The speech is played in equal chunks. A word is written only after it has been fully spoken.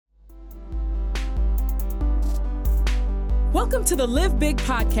Welcome to the Live Big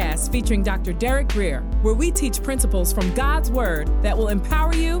podcast featuring Dr. Derek Grier, where we teach principles from God's Word that will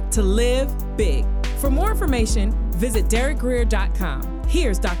empower you to live big. For more information, visit derekgrier.com.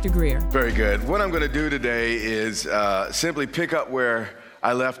 Here's Dr. Grier. Very good. What I'm going to do today is simply pick up where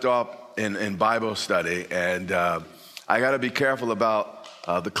I left off in Bible study. And I got to be careful about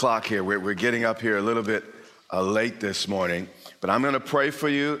the clock here. We're getting up here a little bit late this morning. But I'm going to pray for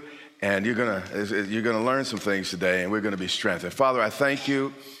you. And you're gonna learn some things today, and we're gonna be strengthened. Father, I thank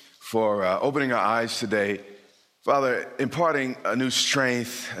you for opening our eyes today. Father, imparting a new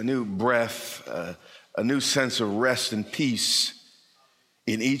strength, a new breath, a new sense of rest and peace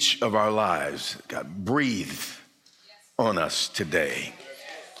in each of our lives. God, breathe on us today.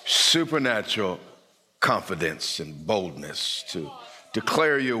 Supernatural confidence and boldness to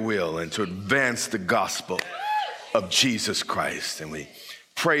declare your will and to advance the gospel of Jesus Christ. And we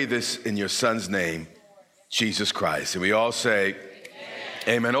pray this in your son's name, Jesus Christ. And we all say,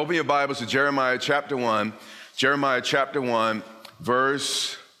 amen. Open your Bibles to Jeremiah chapter 1. Jeremiah chapter 1,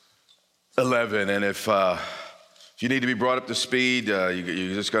 verse 11. And if you need to be brought up to speed,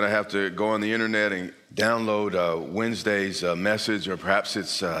 you're just going to have to go on the internet and download Wednesday's message, or perhaps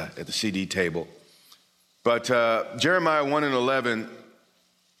it's at the CD table. But Jeremiah 1 and 11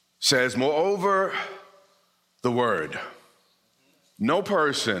 says, moreover, the word. No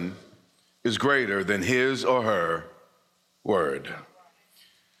person is greater than his or her word.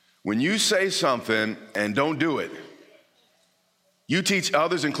 When you say something and don't do it, you teach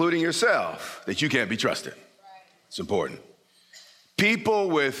others, including yourself, that you can't be trusted. It's important.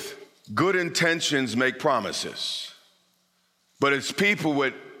 People with good intentions make promises, but it's people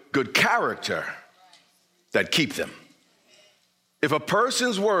with good character that keep them. If a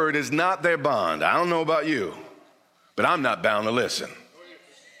person's word is not their bond, I don't know about you, but I'm not bound to listen.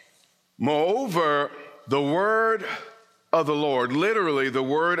 Moreover, the word of the Lord, literally the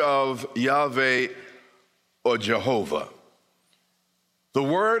word of Yahweh or Jehovah, the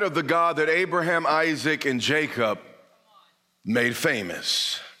word of the God that Abraham, Isaac, and Jacob made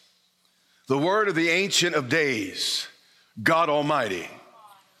famous, the word of the Ancient of Days, God Almighty,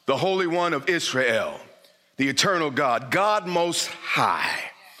 the Holy One of Israel, the eternal God, God Most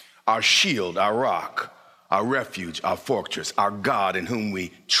High, our shield, our rock, our refuge, our fortress, our God in whom we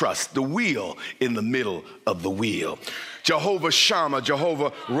trust, the wheel in the middle of the wheel. Jehovah Shammah,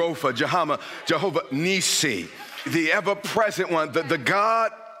 Jehovah Rapha, Jehovah Nisi, the ever-present one, the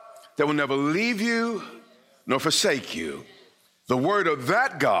God that will never leave you nor forsake you. The word of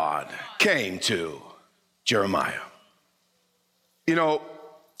that God came to Jeremiah. You know,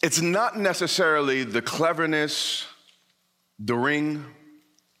 it's not necessarily the cleverness, the ring,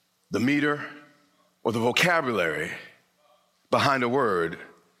 the meter, or the vocabulary behind a word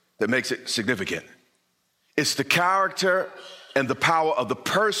that makes it significant. It's the character and the power of the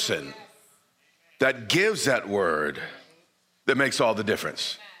person that gives that word that makes all the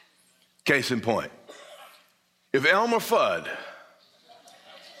difference. Case in point, if Elmer Fudd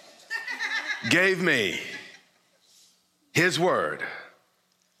gave me his word,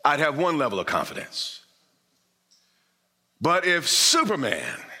 I'd have one level of confidence. But if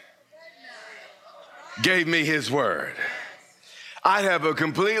Superman gave me his word, I'd have a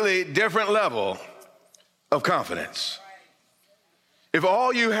completely different level of confidence. If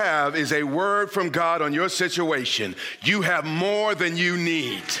all you have is a word from God on your situation, you have more than you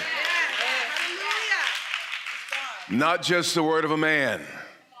need. Not just the word of a man,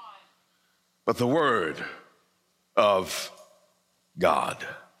 but the word of God.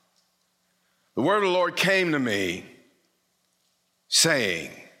 The word of the Lord came to me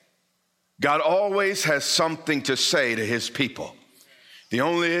saying, God always has something to say to his people. The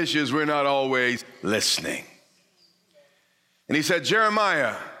only issue is we're not always listening. And he said,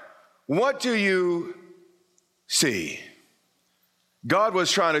 Jeremiah, what do you see? God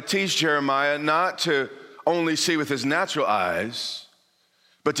was trying to teach Jeremiah not to only see with his natural eyes,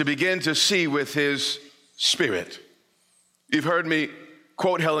 but to begin to see with his spirit. You've heard me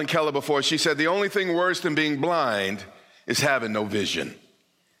quote Helen Keller before. She said, the only thing worse than being blind is having no vision.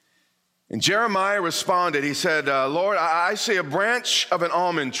 And Jeremiah responded, he said, Lord, I see a branch of an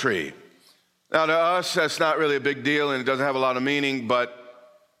almond tree. Now to us, that's not really a big deal and it doesn't have a lot of meaning, but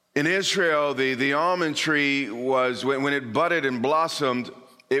in Israel, the almond tree was, when it budded and blossomed,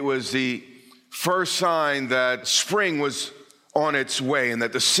 it was the first sign that spring was on its way and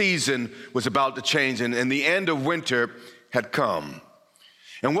that the season was about to change and the end of winter had come.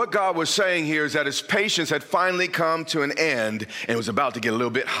 And what God was saying here is that his patience had finally come to an end and it was about to get a little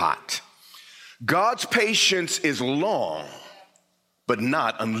bit hot. God's patience is long, but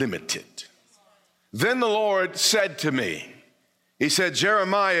not unlimited. Then the Lord said to me, He said,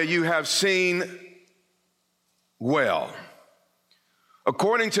 Jeremiah, you have seen well.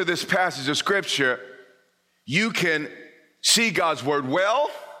 According to this passage of scripture, you can see God's word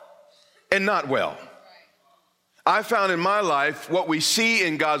well and not well. I found in my life what we see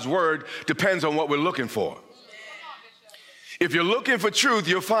in God's word depends on what we're looking for. If you're looking for truth,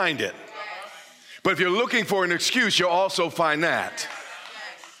 you'll find it. But if you're looking for an excuse, you'll also find that.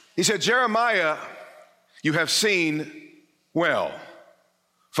 He said, Jeremiah, you have seen well,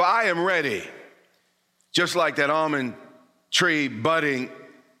 for I am ready. Just like that almond tree budding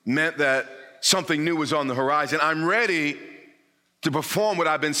meant that something new was on the horizon. I'm ready to perform what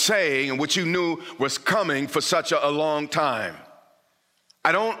I've been saying and what you knew was coming for such a long time.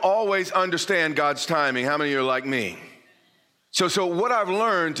 I don't always understand God's timing. How many of you are like me? So what I've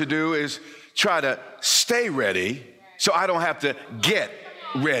learned to do is try to stay ready so I don't have to get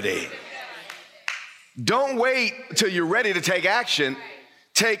ready. Don't wait till you're ready to take action.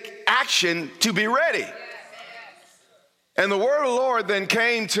 Take action to be ready. And the word of the Lord then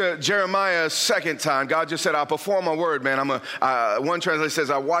came to Jeremiah a second time. God just said, I'll perform my word, man. One translation says,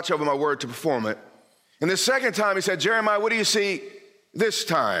 I watch over my word to perform it. And the second time he said, Jeremiah, what do you see this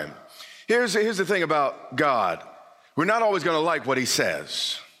time? Here's the thing about God. We're not always going to like what he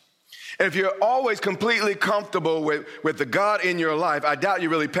says. And if you're always completely comfortable with the God in your life, I doubt you're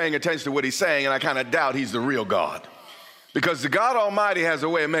really paying attention to what he's saying, and I kind of doubt he's the real God. Because the God Almighty has a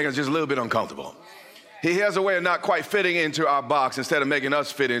way of making us just a little bit uncomfortable. He has a way of not quite fitting into our box instead of making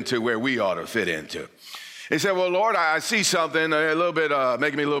us fit into where we ought to fit into. He said, well, Lord, I see something a little bit,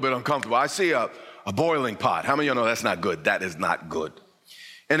 making me a little bit uncomfortable. I see a boiling pot. How many of you know that's not good? That is not good.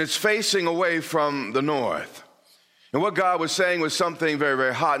 And it's facing away from the north. And what God was saying was something very,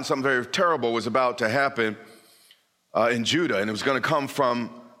 very hot and something very terrible was about to happen in Judah, and it was going to come from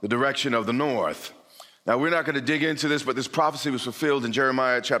the direction of the north. Now, we're not going to dig into this, but this prophecy was fulfilled in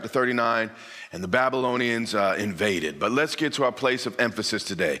Jeremiah chapter 39, and the Babylonians invaded. But let's get to our place of emphasis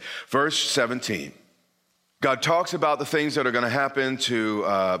today. Verse 17. God talks about the things that are going to happen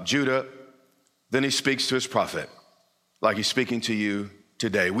to Judah. Then he speaks to his prophet, like he's speaking to you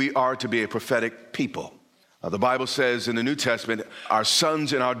today. We are to be a prophetic people. The Bible says in the New Testament, our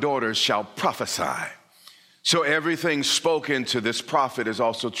sons and our daughters shall prophesy. So everything spoken to this prophet is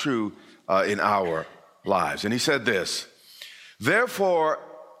also true in our lives. And he said this, therefore,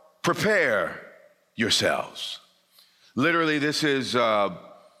 prepare yourselves. Literally, this is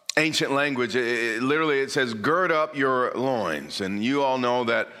ancient language. It says, gird up your loins. And you all know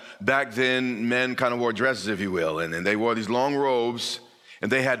that back then, men kind of wore dresses, if you will, and they wore these long robes,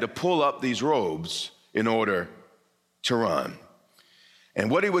 and they had to pull up these robes in order to run. And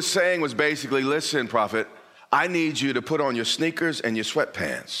what he was saying was basically, listen, prophet, I need you to put on your sneakers and your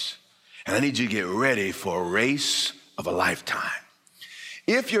sweatpants, and I need you to get ready for a race of a lifetime.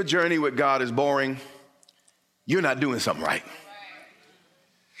 If your journey with God is boring, you're not doing something right.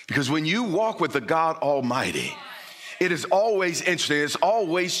 Because when you walk with the God Almighty, it is always interesting, it's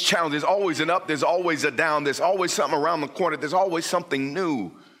always challenging, there's always an up, there's always a down, there's always something around the corner, there's always something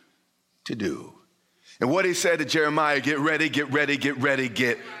new to do. And what he said to Jeremiah, get ready, get ready, get ready,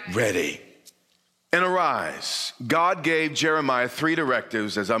 get ready. And arise. God gave Jeremiah 3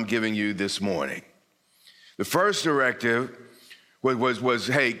 directives as I'm giving you this morning. The first directive was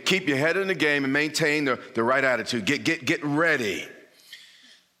hey, keep your head in the game and maintain the right attitude. Get ready.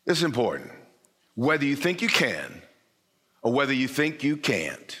 This is important. Whether you think you can or whether you think you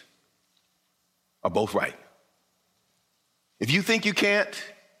can't are both right. If you think you can't,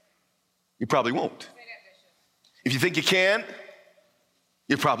 you probably won't. If you think you can,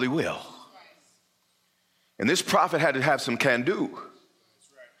 you probably will. And this prophet had to have some can-do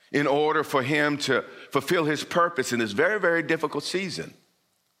in order for him to fulfill his purpose in this very, very difficult season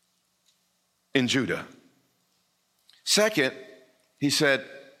in Judah. Second, he said,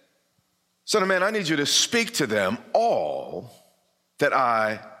 son of man, I need you to speak to them all that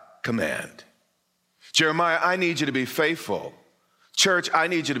I command. Jeremiah, I need you to be faithful. Church, I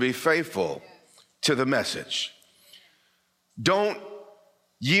need you to be faithful to the message. Don't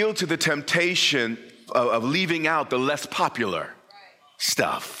yield to the temptation of leaving out the less popular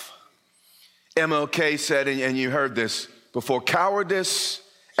stuff. MLK said, and you heard this before, cowardice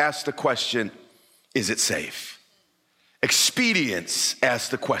asks the question, is it safe? Expedience asks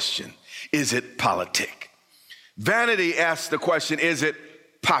the question, is it politic? Vanity asks the question, is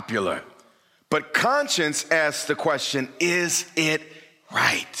it popular? But conscience asks the question, is it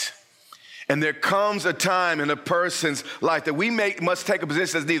right? And there comes a time in a person's life that we must take a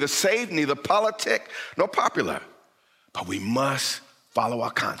position that's neither safe, neither politic, nor popular. But we must follow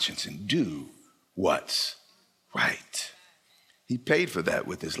our conscience and do what's right. He paid for that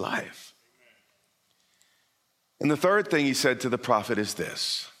with his life. And the third thing he said to the prophet is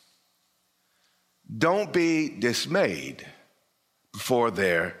this: don't be dismayed before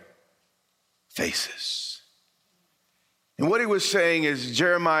their faces. And what he was saying is,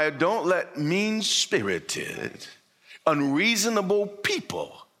 Jeremiah, don't let mean-spirited, unreasonable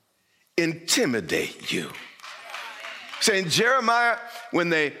people intimidate you. Saying, Jeremiah, when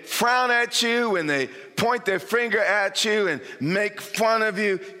they frown at you, when they point their finger at you and make fun of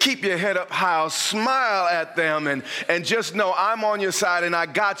you, keep your head up high, smile at them, and just know I'm on your side and I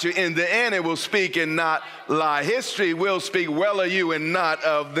got you. In the end, it will speak and not lie. History will speak well of you and not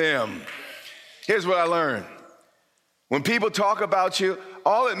of them. Here's what I learned. When people talk about you,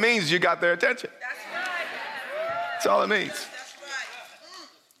 all it means is you got their attention. That's all it means.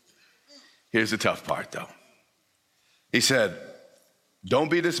 Here's the tough part, though. He said,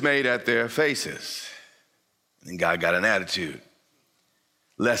 don't be dismayed at their faces. And God got an attitude.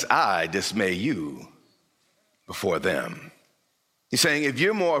 Lest I dismay you before them. He's saying, if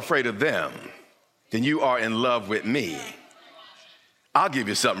you're more afraid of them than you are in love with me, I'll give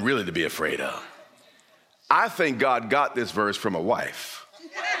you something really to be afraid of. I think God got this verse from a wife.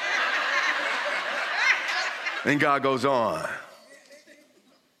 Then God goes on.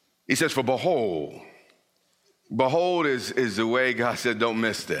 He says, for behold is the way God said, don't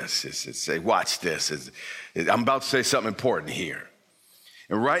miss this. It's say, watch this. I'm about to say something important here.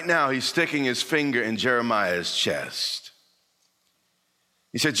 And right now, he's sticking his finger in Jeremiah's chest.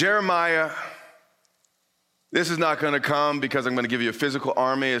 He said, Jeremiah, this is not going to come because I'm going to give you a physical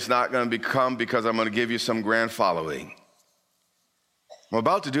army. It's not going to come because I'm going to give you some grand following. I'm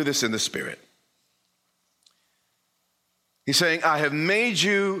about to do this in the spirit. He's saying, I have made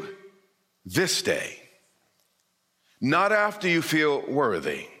you this day, not after you feel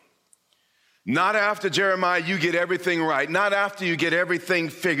worthy, not after, Jeremiah, you get everything right, not after you get everything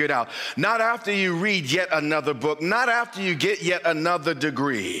figured out, not after you read yet another book, not after you get yet another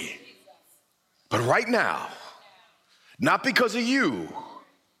degree, but right now, not because of you,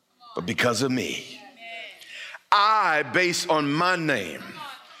 but because of me. I, based on my name,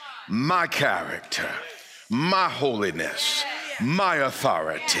 my character, my holiness, my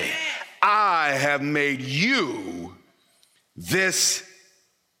authority, I have made you this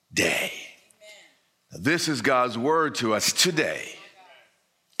day. This is God's word to us today,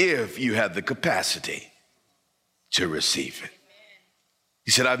 if you have the capacity to receive it.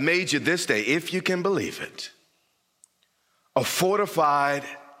 He said, I've made you this day, if you can believe it, a fortified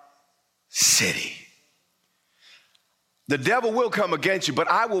city. The devil will come against you, but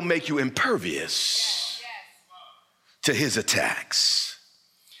I will make you impervious to his attacks.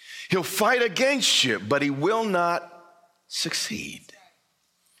 He'll fight against you, but he will not succeed.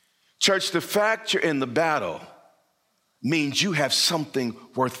 Church, the fact you're in the battle means you have something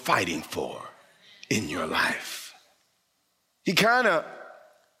worth fighting for in your life. He kind of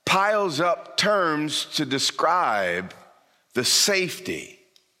piles up terms to describe the safety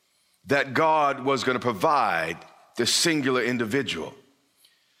that God was going to provide this singular individual.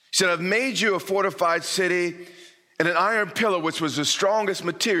 He said, I've made you a fortified city and an iron pillar, which was the strongest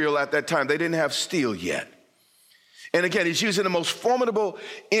material at that time. They didn't have steel yet. And again, he's using the most formidable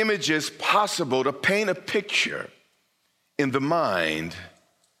images possible to paint a picture in the mind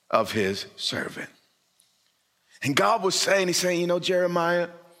of his servant. And God was saying, he's saying, you know, Jeremiah,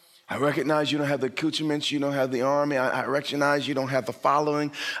 I recognize you don't have the accoutrements, you don't have the army. I recognize you don't have the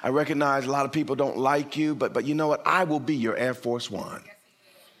following. I recognize a lot of people don't like you, but you know what? I will be your Air Force One.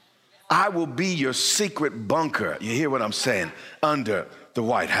 I will be your secret bunker. You hear what I'm saying? Under the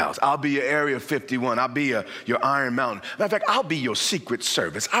White House. I'll be your Area 51. I'll be your Iron Mountain. Matter of fact, I'll be your Secret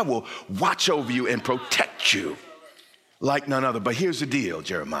Service. I will watch over you and protect you like none other. But here's the deal,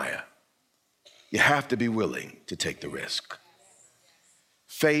 Jeremiah. You have to be willing to take the risk.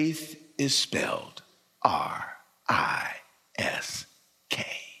 Faith is spelled R-I-S-K.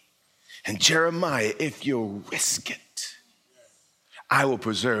 And Jeremiah, if you'll risk it, I will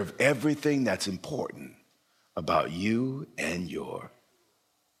preserve everything that's important about you and your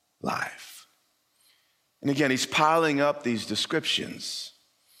life. And again, he's piling up these descriptions.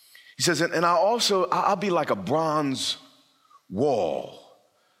 He says, and I'll be like a bronze wall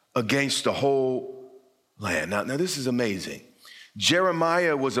against the whole land. Now this is amazing.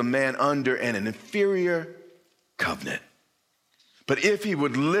 Jeremiah was a man under an inferior covenant. But if he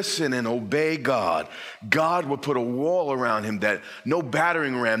would listen and obey God, God would put a wall around him that no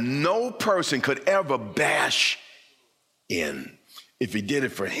battering ram, no person could ever bash in. If he did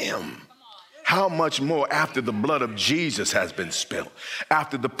it for him, how much more after the blood of Jesus has been spilled,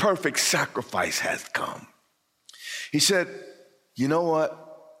 after the perfect sacrifice has come. He said, you know what?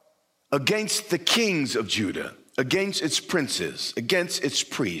 Against the kings of Judah, against its princes, against its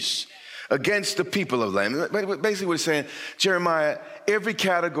priests, against the people of the land. Basically what he's saying, Jeremiah, every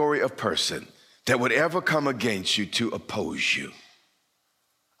category of person that would ever come against you to oppose you,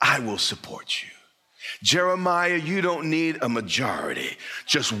 I will support you. Jeremiah, you don't need a majority.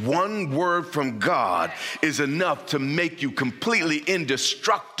 Just one word from God is enough to make you completely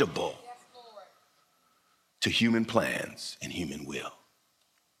indestructible to human plans and human will.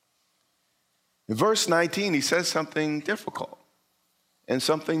 In verse 19, he says something difficult and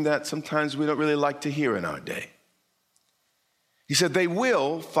something that sometimes we don't really like to hear in our day. He said, they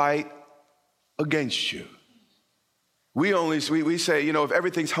will fight against you. We say, you know, if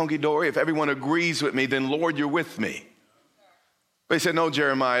everything's hunky-dory, if everyone agrees with me, then Lord, you're with me. But he said, no,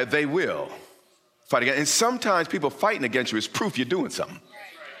 Jeremiah, they will fight against. And sometimes people fighting against you is proof you're doing something.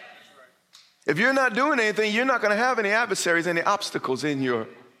 If you're not doing anything, you're not going to have any adversaries, any obstacles in your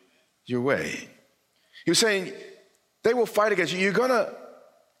way. He was saying, they will fight against you. You're going to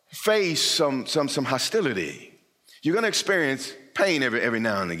face some hostility. You're going to experience pain every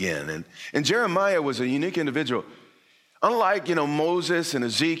now and again. And Jeremiah was a unique individual. Unlike, you know, Moses and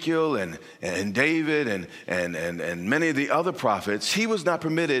Ezekiel and David and many of the other prophets, he was not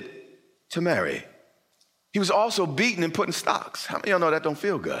permitted to marry. He was also beaten and put in stocks. How many of y'all know that don't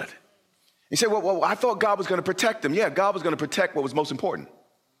feel good? He said, well, I thought God was going to protect him. Yeah, God was going to protect what was most important,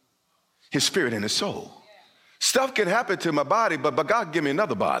 his spirit and his soul. Stuff can happen to my body, but God can give me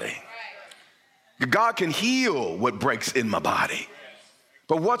another body. God can heal what breaks in my body.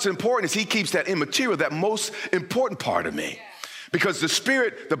 But what's important is he keeps that immaterial, that most important part of me. Because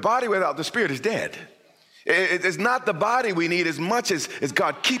the body without the spirit is dead. It's not the body we need as much as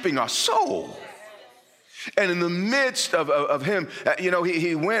God keeping our soul. And in the midst of him, you know,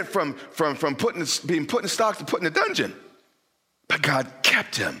 he went from being put in stocks to put in a dungeon. But God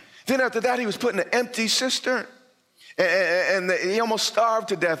kept him. Then after that, he was put in an empty cistern. And he almost starved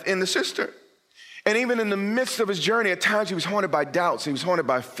to death in the cistern. And even in the midst of his journey, at times he was haunted by doubts. He was haunted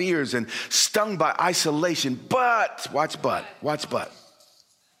by fears and stung by isolation. But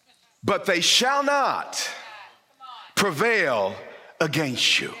they shall not prevail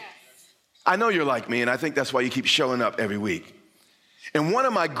against you. I know you're like me, and I think that's why you keep showing up every week. And one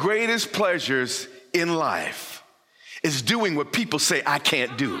of my greatest pleasures in life is doing what people say I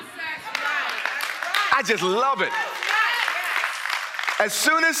can't do. I just love it. As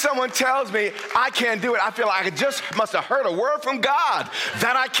soon as someone tells me I can't do it, I feel like I just must have heard a word from God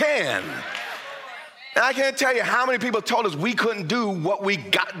that I can. And I can't tell you how many people told us we couldn't do what we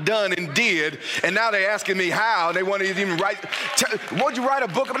got done and did, and now they're asking me how. They want to even write, would you write a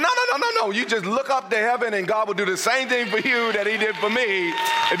book? No. You just look up to heaven and God will do the same thing for you that he did for me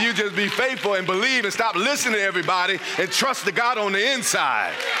if you just be faithful and believe and stop listening to everybody and trust the God on the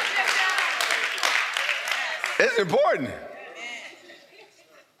inside. It's important.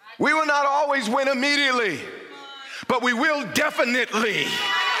 We will not always win immediately, but we will definitely.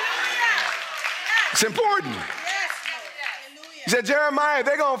 It's important. He said, Jeremiah,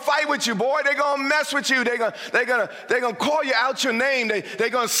 they're going to fight with you, boy. They're going to mess with you. They're going to call you out your name. They're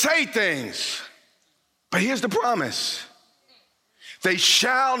going to say things. But here's the promise. They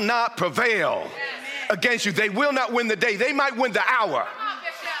shall not prevail against you. They will not win the day. They might win the hour.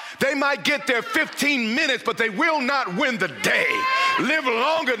 They might get there 15 minutes, but they will not win the day. Live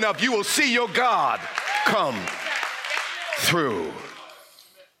long enough, you will see your God come through.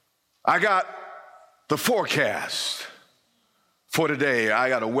 I got the forecast for today. I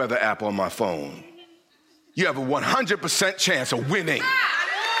got a weather app on my phone. You have a 100% chance of winning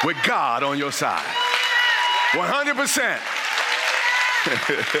with God on your side. 100%.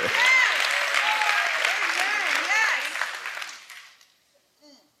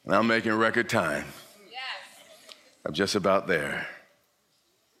 And I'm making record time. I'm just about there.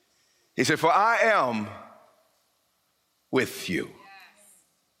 He said, for I am with you.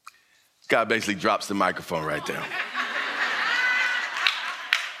 God basically drops the microphone right there.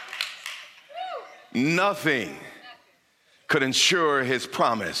 Nothing could ensure his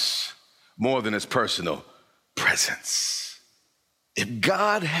promise more than his personal presence. If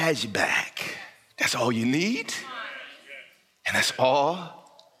God has you back, that's all you need, and that's all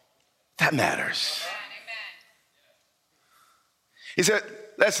that matters. He said,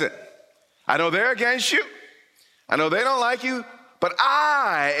 listen, I know they're against you. I know they don't like you, but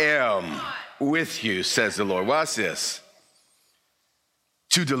I am with you, says the Lord. Watch this.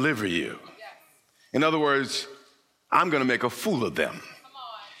 To deliver you. In other words, I'm going to make a fool of them.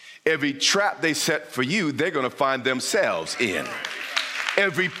 Every trap they set for you, they're going to find themselves in.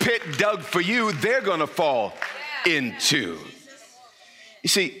 Every pit dug for you, they're going to fall into. You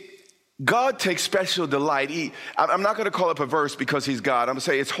see, God takes special delight. I'm not going to call it perverse because he's God. I'm going to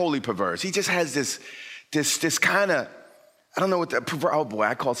say it's wholly perverse. He just has this kind of, I don't know what oh boy,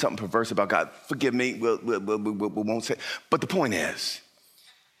 I called something perverse about God. Forgive me, we won't say. But the point is,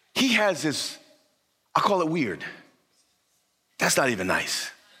 he has this, I call it weird. That's not even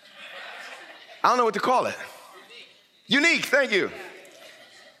nice. I don't know what to call it. Unique, thank you.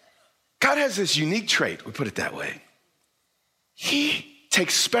 God has this unique trait, we put it that way. He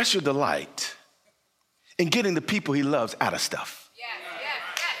takes special delight in getting the people he loves out of stuff.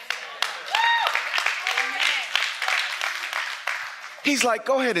 He's like,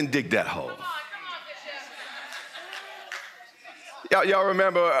 go ahead and dig that hole. Y'all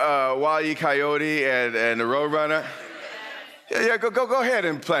remember Wile E. Coyote and the Roadrunner? Yeah, go ahead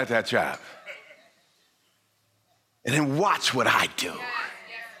and plant that trap. And then watch what I do.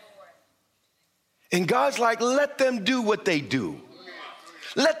 And God's like, let them do what they do.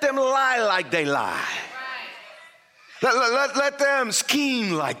 Let them lie like they lie. Let them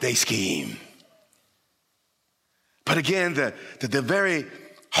scheme like they scheme. But again, the very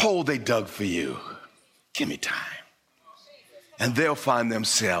hole they dug for you, give me time. And they'll find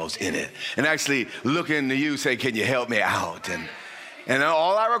themselves in it. And actually look into you, say, can you help me out? And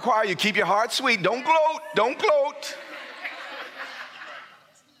all I require, you keep your heart sweet. Don't gloat.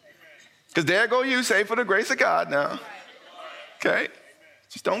 Because there go you, say, for the grace of God now. Okay?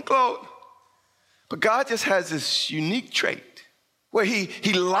 Just don't gloat. But God just has this unique trait where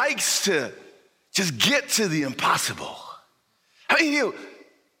he likes to just get to the impossible. I mean,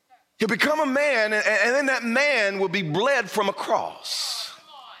 he'll become a man, and then that man will be bled from a cross.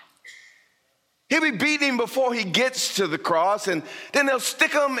 He'll be beating him before he gets to the cross, and then they'll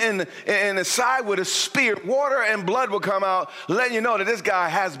stick him in the side with a spear. Water and blood will come out, letting you know that this guy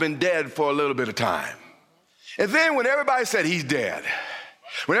has been dead for a little bit of time. And then when everybody said he's dead,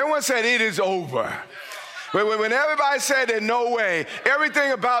 when everyone said it is over, when everybody said there's no way,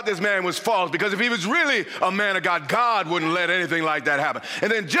 everything about this man was false, because if he was really a man of God, God wouldn't let anything like that happen. And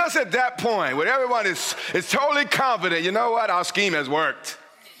then just at that point, when everyone is totally confident, you know what, our scheme has worked.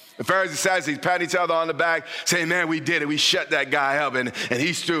 The Pharisees and Sadducees patting each other on the back, saying, man, we did it. We shut that guy up, and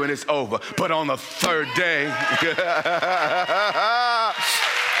he's through, and it's over. But on the third day,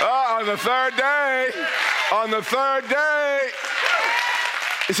 on the third day,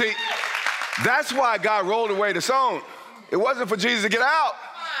 you see, that's why God rolled away the stone. It wasn't for Jesus to get out.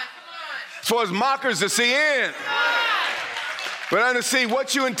 It's for his mockers to see in. But to see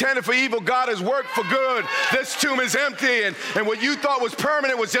what you intended for evil, God has worked for good. This tomb is empty, and what you thought was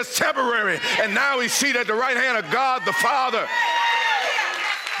permanent was just temporary. And now he's seated at the right hand of God the Father.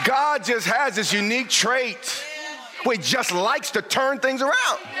 God just has this unique trait where he just likes to turn things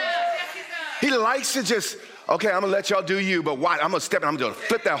around. He likes to just, okay, I'm gonna let y'all do you, but watch, I'm gonna step in, I'm gonna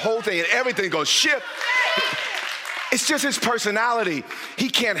flip that whole thing, and everything's gonna shift. It's just his personality. He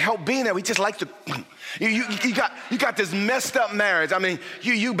can't help being there. He just likes to. You got this messed up marriage. I mean,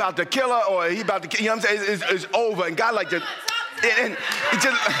 you about to kill her, or he about to kill, you know what I'm saying? It's over, and God like to, and he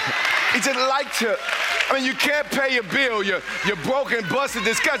just like to. I mean, you can't pay your bill. You're broken, busted,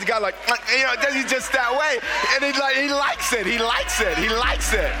 disgusted. God like, you know, he's just that way, and he likes it. He likes it. He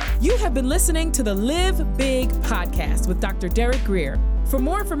likes it. You have been listening to the Live Big podcast with Dr. Derek Grier. For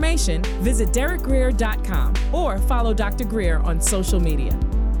more information, visit DerekGrier.com or follow Dr. Grier on social media.